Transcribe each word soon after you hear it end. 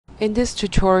In this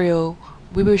tutorial,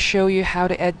 we will show you how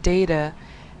to add data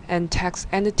and text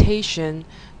annotation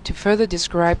to further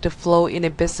describe the flow in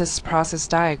a business process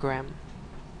diagram.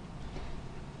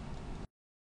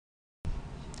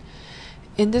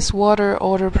 In this water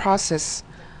order process,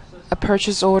 a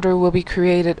purchase order will be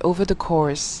created over the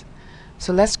course.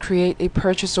 So let's create a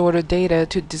purchase order data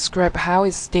to describe how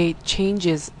its state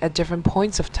changes at different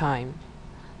points of time.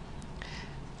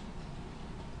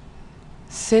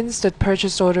 Since the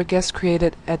purchase order gets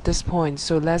created at this point,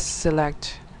 so let's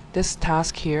select this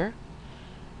task here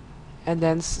and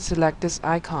then select this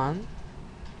icon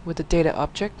with the data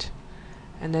object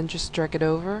and then just drag it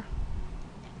over,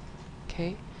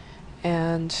 okay,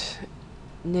 and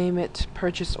name it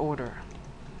purchase order.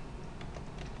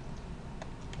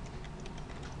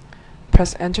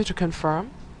 Press enter to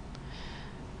confirm.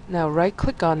 Now right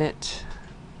click on it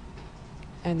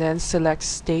and then select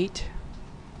state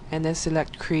and then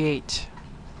select create.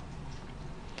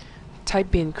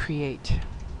 Type in create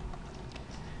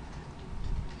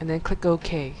and then click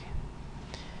OK.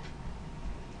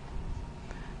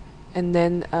 And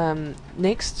then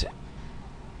next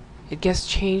it gets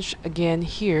changed again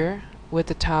here with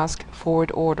the task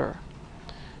forward order.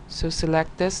 So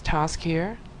select this task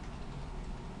here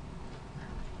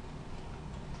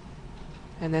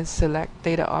and then select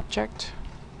data object,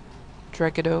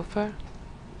 drag it over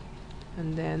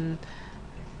and then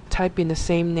type in the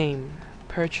same name,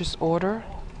 purchase order.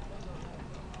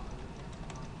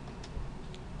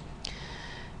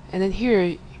 And then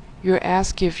here you're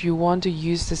asked if you want to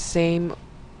use the same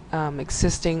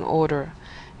existing order,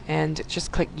 and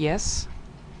just click yes.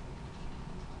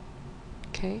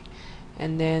 Okay,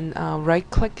 and then right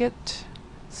click it,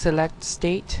 select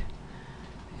state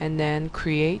and then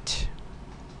create,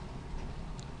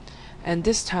 and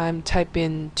this time type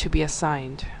in to be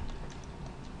assigned.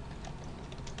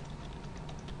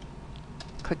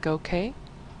 Click OK.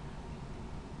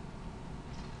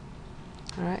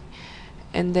 Alright,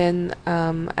 and then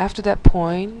after that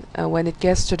point, when it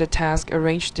gets to the task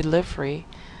arrange delivery,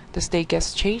 the state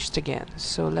gets changed again.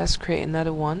 So let's create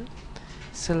another one.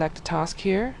 Select the task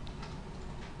here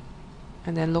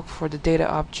and then look for the data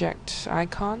object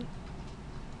icon,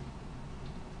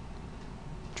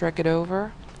 drag it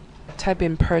over, type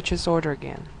in purchase order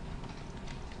again,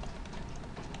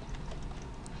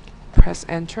 press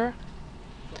enter,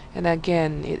 and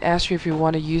again it asks you if you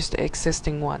want to use the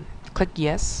existing one. Click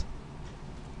yes.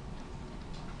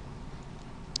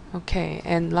 Okay,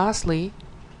 and lastly,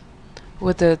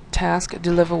 with the task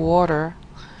deliver water,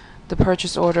 the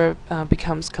purchase order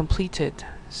becomes completed.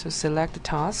 So select the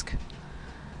task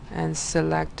and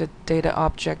select the data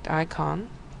object icon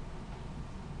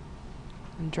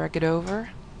and drag it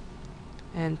over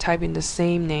and type in the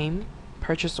same name,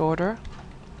 purchase order.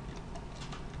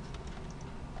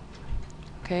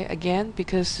 Okay, again,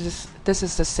 because this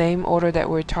is the same order that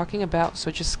we're talking about, so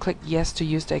just click yes to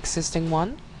use the existing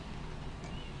one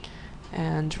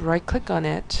and right click on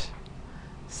it,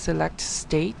 select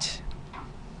state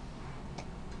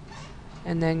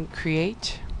and then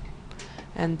create,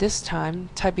 and this time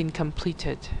type in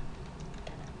completed.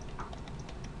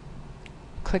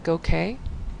 Click OK.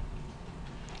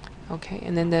 Okay,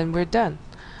 and then we're done.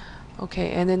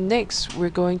 Okay, and then next we're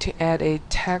going to add a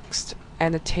text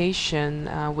annotation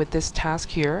with this task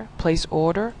here, place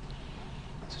order.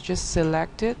 So just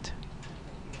select it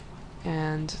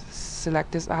and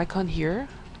select this icon here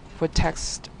for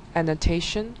text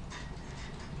annotation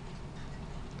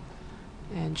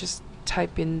and just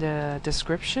type in the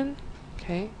description.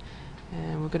 Okay,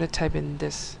 and we're gonna type in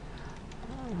this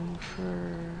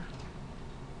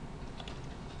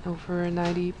over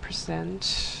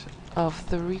 90% of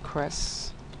the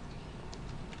requests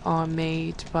are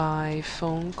made by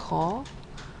phone call,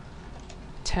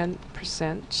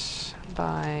 10%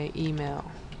 by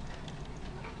email.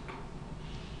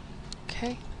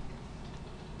 Okay,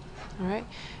 alright,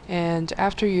 and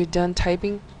after you're done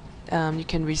typing, you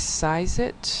can resize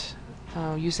it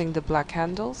using the black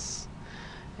handles,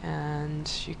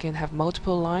 and you can have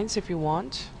multiple lines if you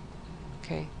want.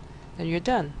 Okay, then you're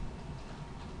done.